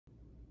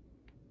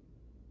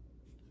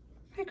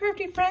Hi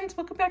crafty friends,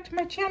 welcome back to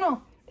my channel.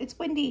 It's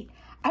Wendy.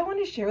 I want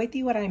to share with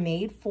you what I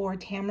made for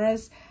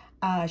Tamara's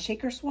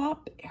shaker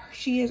swap.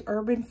 She is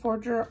Urban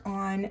Forger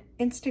on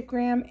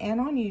Instagram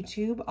and on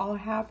YouTube. I'll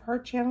have her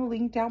channel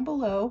linked down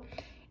below.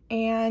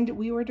 And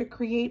we were to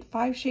create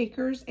 5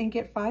 shakers and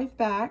get 5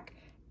 back.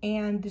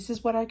 And this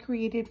is what I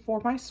created for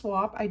my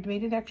swap. I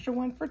made an extra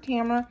one for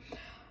Tamara.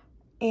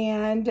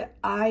 And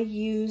I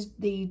used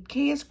the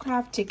KS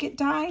Craft ticket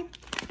die.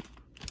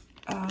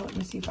 Let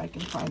me see if I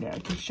can find it. I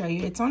can show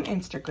you. It's on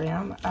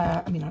Instagram.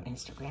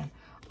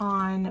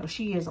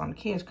 She is on,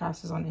 KS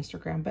Crafts is on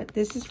Instagram. But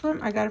this is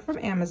I got it from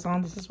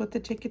Amazon. This is what the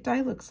ticket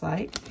die looks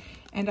like.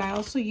 And I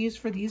also used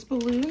for these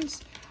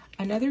balloons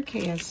another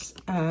KS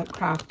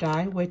Craft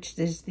die, which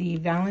is the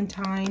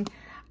Valentine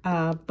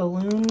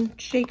balloon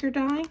shaker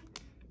die.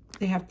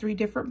 They have 3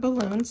 different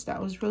balloons.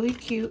 That was really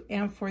cute.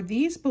 And for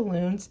these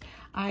balloons,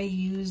 I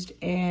used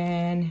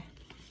an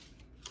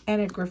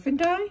Anna Griffin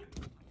die.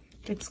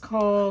 It's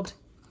called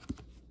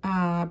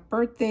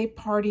Birthday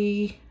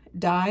Party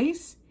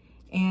Dies,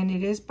 and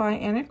it is by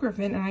Anna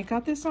Griffin. And I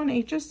got this on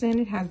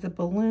HSN. It has the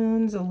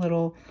balloons, a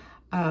little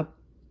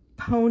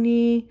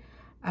pony,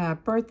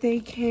 birthday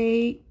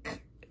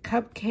cake,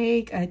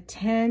 cupcake, a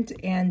tent,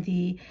 and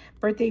the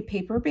birthday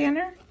paper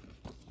banner.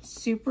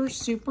 Super,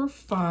 super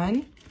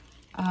fun.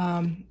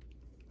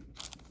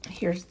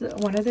 Here's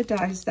one of the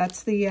dies.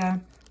 That's the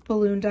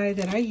balloon die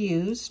that I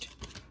used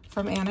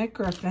from Anna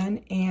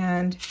Griffin,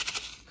 and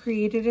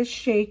created a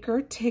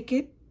shaker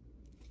ticket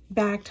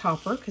bag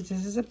topper, because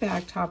this is a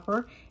bag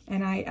topper,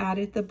 and I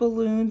added the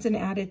balloons and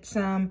added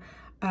some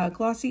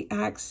glossy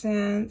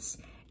accents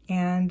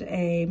and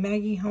a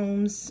Maggie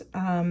Holmes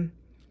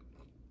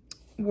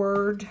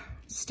word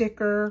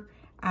sticker,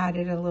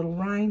 added a little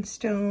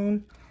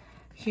rhinestone.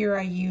 Here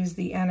I use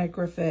the Anna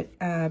Griffin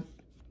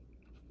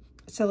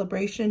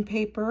celebration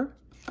paper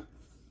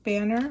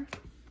banner,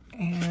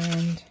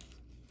 and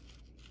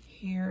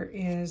here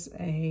is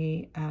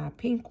a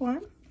pink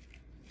one.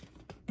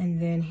 And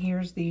then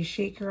here's the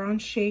shaker on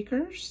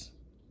shakers.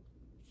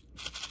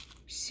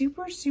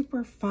 Super,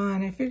 super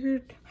fun. I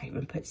figured I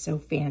even put so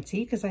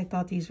fancy because I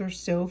thought these were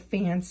so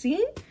fancy.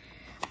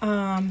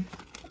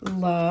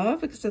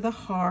 Love because of the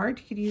heart.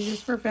 You could use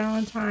this for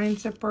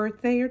Valentine's, a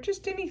birthday, or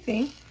just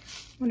anything.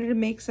 Wanted to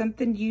make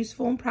something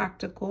useful and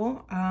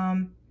practical.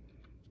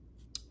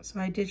 So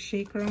I did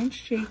shaker on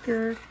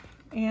shaker.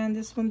 And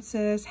this one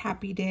says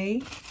happy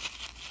day.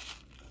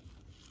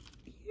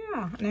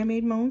 Yeah, and I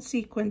made my own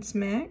sequence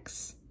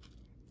mix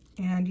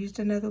and used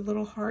another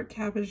little heart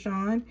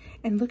cabochon.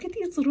 And look at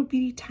these little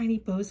bitty tiny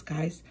bows,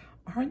 guys.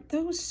 Aren't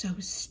those so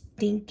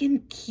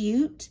stinking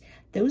cute?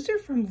 Those are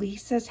from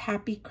Lisa's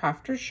Happy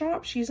Crafter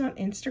Shop. She's on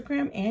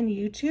Instagram and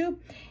YouTube,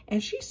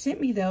 and she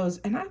sent me those,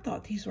 and I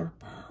thought these were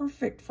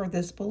perfect for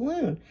this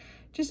balloon.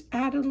 Just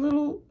add a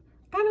little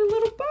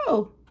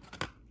bow.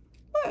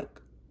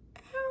 Look,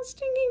 how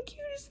stinking cute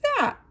is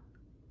that?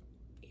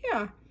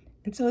 Yeah.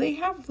 And so they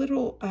have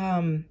little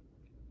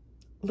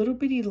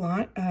bitty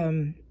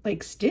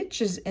like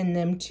stitches in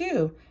them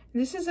too.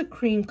 And this is a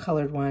cream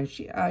colored one.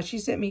 She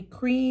sent me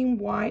cream,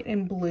 white,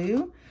 and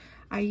blue.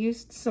 I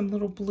used some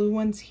little blue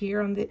ones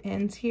here on the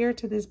ends here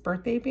to this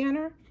birthday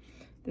banner.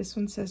 This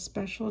one says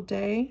special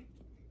day.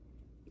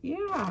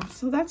 Yeah,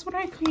 so that's what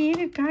I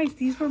created, guys.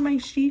 These were my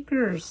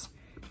shakers.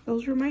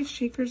 Those were my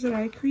shakers that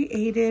I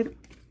created.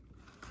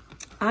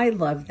 I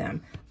love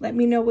them. Let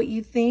me know what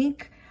you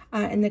think.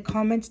 In the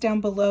comments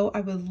down below. I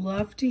would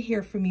love to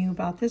hear from you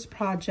about this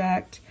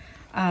project.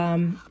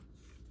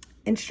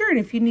 And sure, and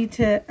if you need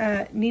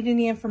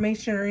any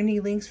information or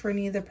any links for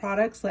any of the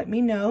products, let me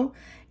know,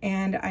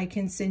 and I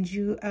can send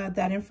you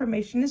that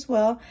information as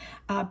well.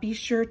 Be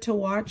sure to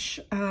watch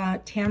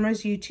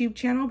Tamara's YouTube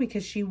channel,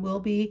 because she will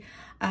be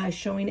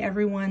showing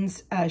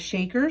everyone's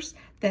shakers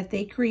that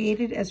they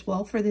created as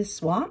well for this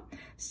swap.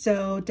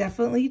 So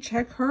definitely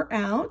check her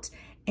out.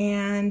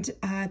 And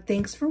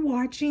thanks for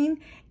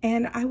watching,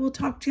 and I will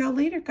talk to y'all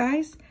later,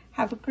 guys.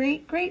 Have a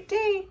great, great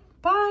day.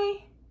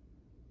 Bye.